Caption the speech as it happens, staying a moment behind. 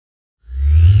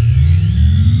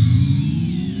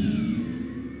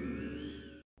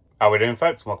How we doing,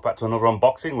 folks? Welcome back to another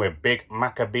unboxing with Big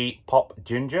Maccabee Pop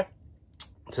Ginger.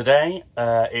 Today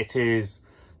it is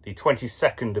the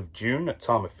 22nd of June at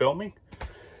time of filming,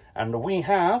 and we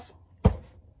have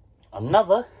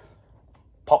another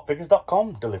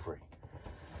popfigures.com delivery.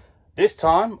 This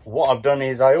time what I've done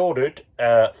is I ordered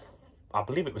I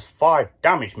believe it was 5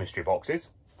 damaged mystery boxes,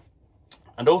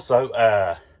 and also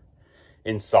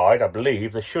inside I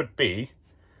believe there should be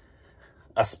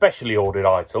a specially ordered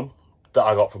item that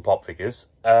I got from Pop Figures.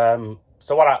 To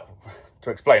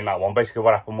explain that one, basically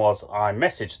what happened was I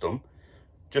messaged them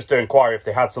just to inquire if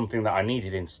they had something that I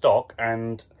needed in stock,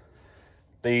 and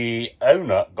the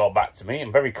owner got back to me and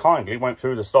very kindly went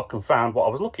through the stock and found what I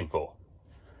was looking for.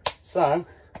 So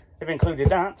they've included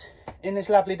that in this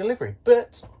lovely delivery.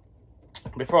 But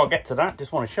before I get to that,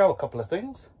 just want to show a couple of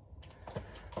things.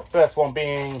 First one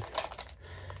being,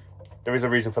 there is a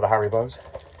reason for the Haribos.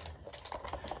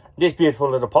 This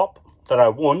beautiful little pop that I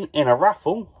won in a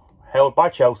raffle held by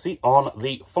Chelsea on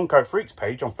the Funko Freaks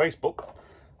page on Facebook.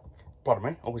 Pardon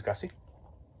me, always gassy.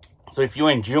 So if you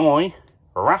enjoy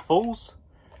raffles,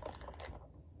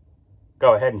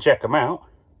 go ahead and check them out.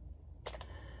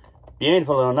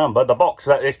 Beautiful little number. The box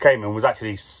that this came in was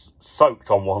actually soaked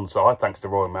on one side, thanks to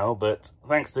Royal Mail, but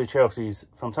thanks to Chelsea's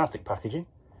fantastic packaging,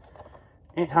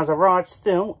 it has arrived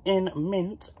still in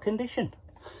mint condition,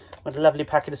 with a lovely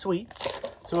packet of sweets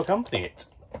to accompany it.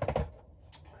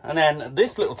 And then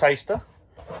this little taster,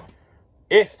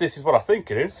 if this is what I think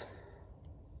it is,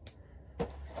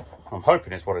 I'm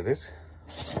hoping it's what it is.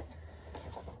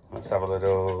 Let's have a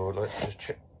little, let's just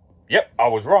check. Yep, I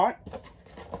was right.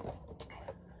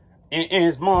 It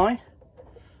is my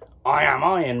I Am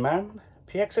Iron Man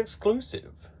PX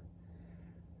exclusive.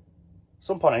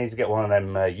 Some point I need to get one of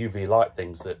them UV light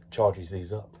things that charges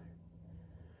these up.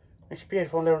 It's a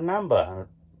beautiful little number.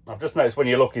 I've just noticed when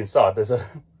you look inside, there's a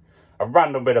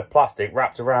random bit of plastic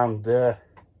wrapped around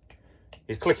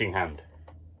his clicking hand.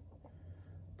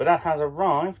 But that has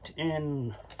arrived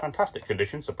in fantastic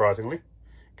condition, surprisingly,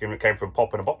 given it came from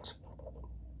Pop in a box.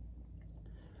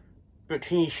 But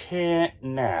he's here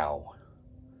now.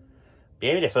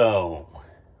 Beautiful.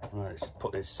 Right, let's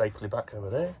put this safely back over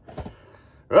there.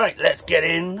 Right, let's get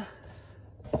in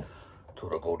to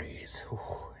the goodies. Ooh,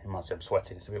 you might see I'm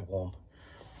sweating, it's a bit warm.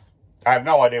 I have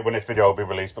no idea when this video will be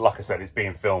released, but like I said, it's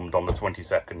being filmed on the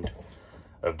 22nd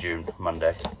of June,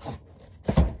 Monday.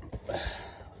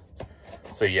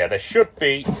 So yeah, there should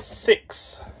be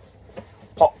 6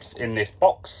 pops in this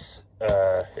box,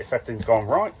 if everything's gone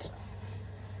right.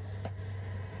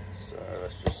 So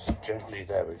let's just gently,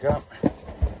 there we go.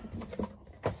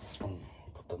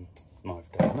 Put the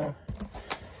knife down there.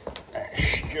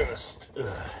 Let's just...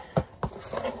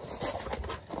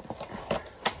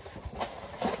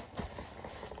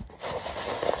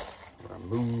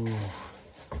 remove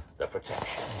the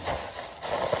protection.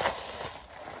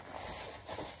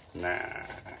 Nah.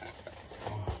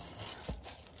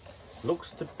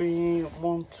 Looks to be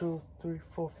 1, 2, 3,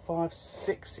 4, 5,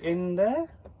 6 in there.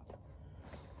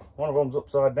 One of them's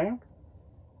upside down.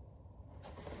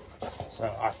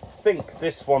 So I think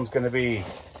this one's going to be...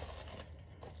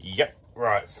 Yep,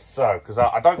 right. So, because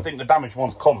I don't think the damaged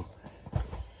ones come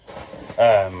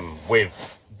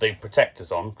with the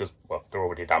protectors on, because, well, they're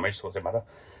already damaged, so what's it matter?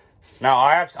 Now,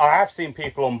 I have seen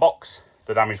people unbox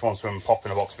the damaged ones from Pop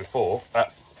in a Box before. I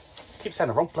keep saying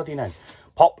the wrong bloody name.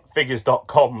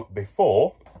 popfigures.com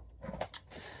before.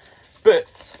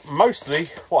 But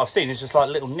mostly what I've seen is just like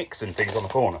little nicks and things on the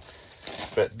corner.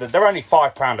 But they're only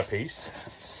 £5 a piece,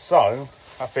 so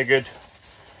I figured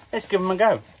let's give them a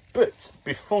go. But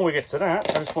before we get to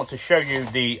that, I just want to show you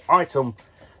the item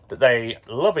that they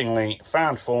lovingly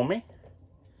found for me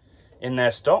in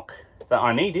their stock that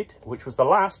I needed, which was the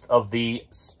last of the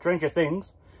Stranger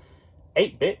Things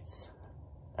 8-bits,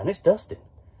 and it's dusting.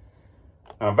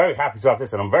 And I'm very happy to have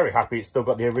this, and I'm very happy it's still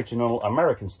got the original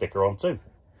American sticker on too,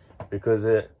 because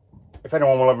if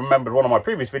anyone will have remembered one of my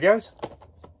previous videos,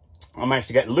 I managed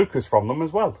to get Lucas from them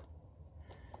as well.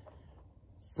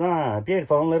 So,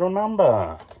 beautiful little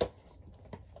number. So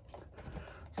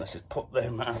let's just put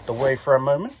them out of the way for a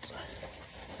moment.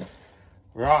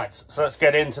 Right, so let's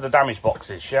get into the damaged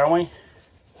boxes, shall we?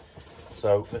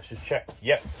 So let's just check.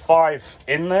 Yep, 5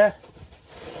 in there.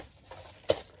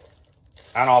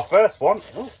 And our first one,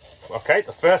 ooh, okay,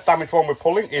 the first damaged one we're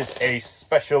pulling is a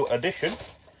special edition.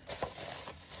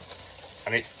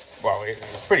 And it's, well,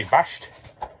 it's pretty bashed.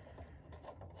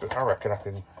 But I reckon I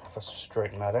can just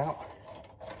straighten that out.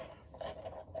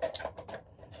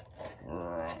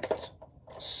 Right.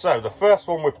 So the first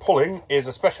one we're pulling is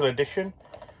a special edition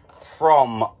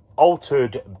from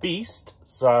Altered Beast.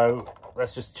 So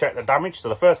let's just check the damage. So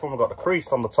the first one, we've got the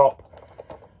crease on the top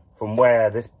from where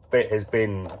this bit has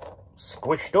been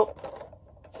squished up.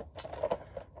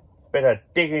 Bit of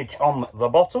dingage on the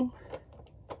bottom.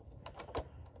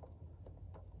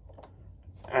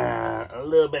 And a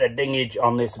little bit of dingage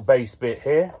on this base bit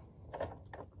here.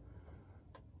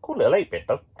 Cool little 8-bit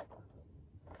though.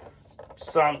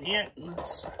 So yeah,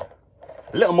 that's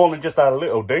a little more than just a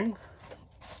little ding.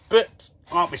 But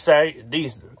like we say,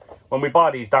 when we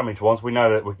buy these damaged ones, we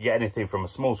know that we can get anything from a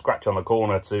small scratch on the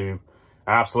corner to an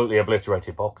absolutely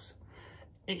obliterated box.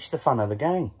 It's the fun of the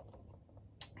game.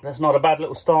 That's not a bad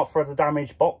little start for the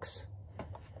damaged box.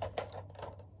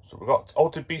 So we've got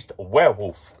Altered Beast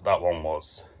Werewolf, that one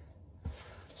was.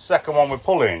 Second one we're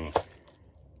pulling.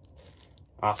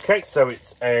 Okay, so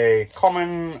it's a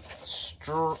common,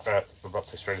 Stranger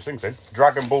Things then,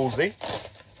 Dragon Ball Z.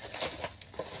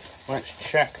 Let's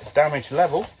check damage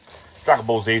level. Dragon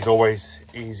Ball Z is always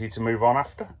easy to move on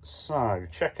after. So,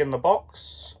 checking the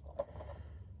box.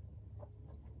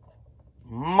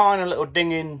 Minor little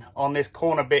dinging on this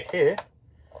corner bit here.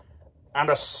 And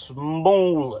a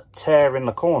small tear in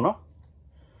the corner.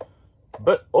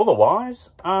 But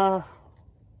otherwise, oh,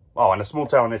 and a small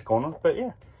tear on this corner, but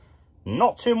yeah.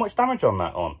 Not too much damage on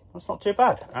that one. That's not too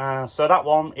bad. So that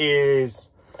one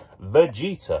is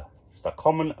Vegeta. Just a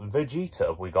common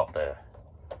Vegeta we got there.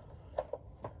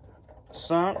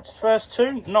 So, first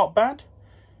two, not bad.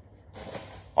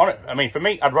 I mean, for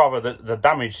me, I'd rather the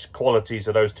damage qualities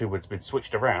of those two had been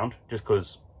switched around, just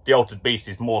because the Altered Beast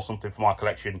is more something for my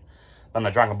collection than the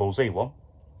Dragon Ball Z one.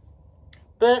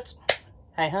 But,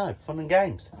 hey-ho, fun and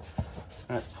games.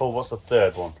 Let's pull, what's the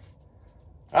third one?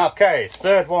 Okay,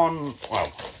 third one, well,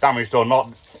 damaged or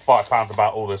not, £5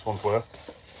 about all this one's worth.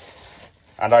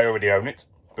 And I already own it,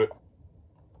 but...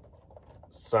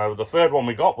 So the third one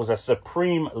we got was a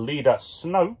Supreme Leader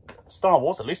Snoke. Star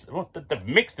Wars, at least, well, they've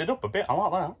mixed it up a bit, I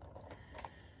like that.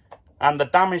 And the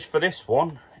damage for this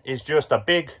one is just a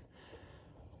big,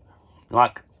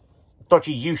 like,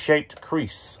 dodgy U-shaped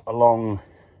crease along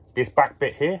this back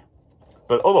bit here.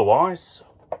 But otherwise...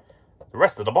 the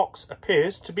rest of the box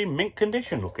appears to be mint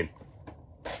condition looking.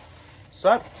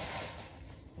 So,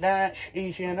 that's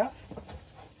easy enough.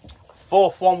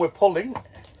 Fourth one we're pulling.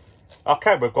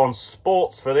 Okay, we've gone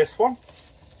sports for this one.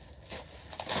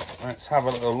 Let's have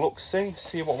a little look-see,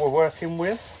 see what we're working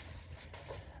with.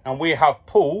 And we have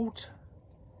pulled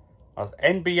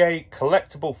NBA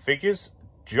collectible figures,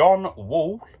 John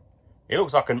Wall. It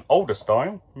looks like an older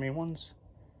style. I mean,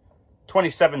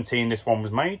 2017 this one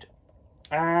was made.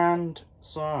 And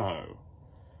so,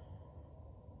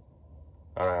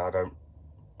 oh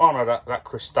no, that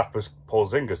Chris Stapper's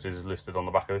Porzingis is listed on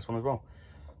the back of this one as well.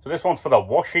 So this one's for the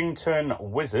Washington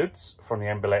Wizards from the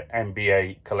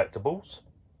NBA collectibles.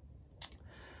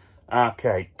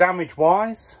 Okay,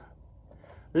 damage-wise,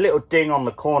 little ding on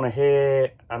the corner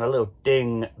here and a little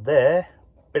ding there.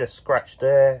 Bit of scratch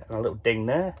there and a little ding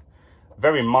there.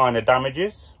 Very minor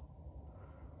damages.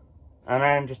 And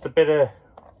then just a bit of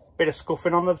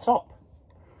scuffing on the top.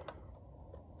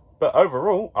 But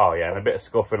overall, oh yeah, and a bit of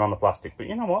scuffing on the plastic. But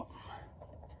you know what?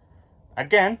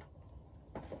 Again,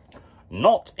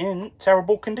 not in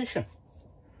terrible condition.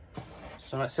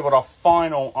 So let's see what our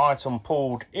final item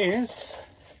pulled is.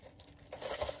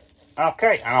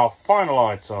 Okay, and our final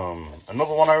item,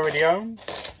 another one I already own.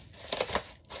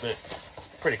 But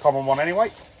pretty common one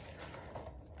anyway.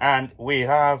 And we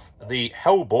have the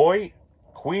Hellboy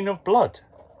Queen of Blood.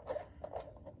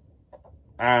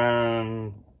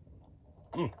 And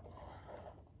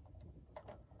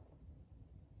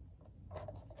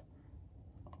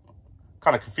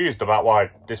kind of confused about why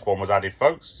this one was added,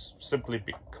 folks, simply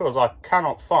because I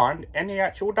cannot find any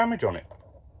actual damage on it.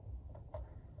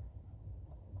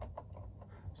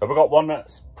 So we've got one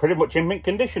that's pretty much in mint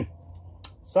condition.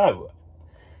 So,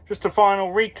 just a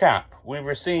final recap. We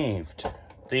received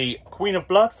the Queen of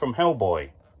Blood from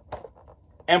Hellboy,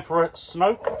 Emperor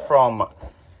Snoke from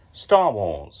Star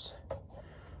Wars,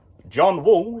 John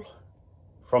Wall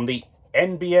from the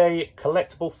NBA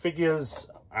collectible figures,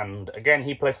 and again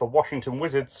he plays for Washington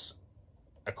Wizards.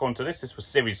 According to this was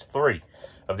series 3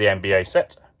 of the NBA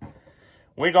set.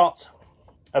 We got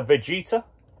a Vegeta,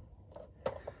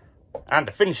 and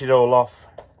to finish it all off,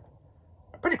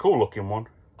 a pretty cool looking one.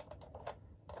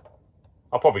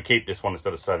 I'll probably keep this one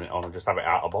instead of selling it on and just have it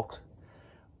out of box.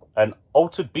 An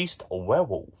Altered Beast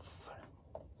Werewolf.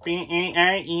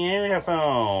 Beautiful.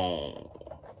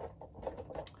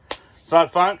 So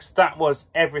folks, that was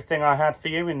everything I had for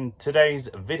you in today's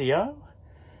video.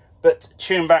 But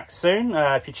tune back soon.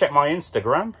 If you check my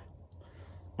Instagram,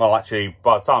 well actually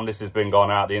by the time this has been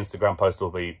gone out, the Instagram post will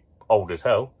be old as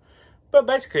hell. But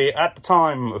basically, at the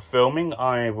time of filming,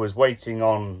 I was waiting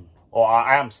on, or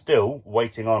I am still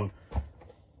waiting on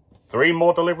 3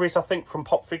 more deliveries, I think, from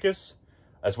Pop Figures,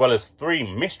 as well as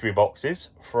 3 mystery boxes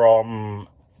from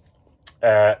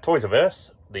Toys R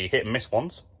Us, the hit and miss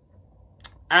ones.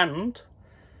 And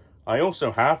I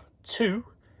also have 2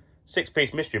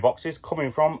 6-piece mystery boxes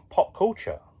coming from Pop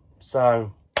Culture.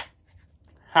 So,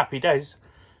 happy days.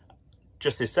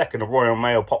 Just this second, a Royal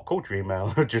Mail Pop Culture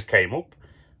email just came up.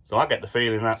 So I get the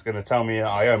feeling that's going to tell me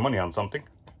I owe money on something.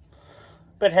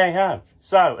 But hey ho.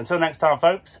 So, until next time,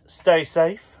 folks, stay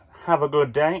safe, have a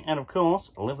good day, and of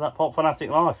course, live that pop fanatic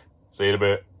life. See you in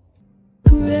a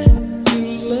bit.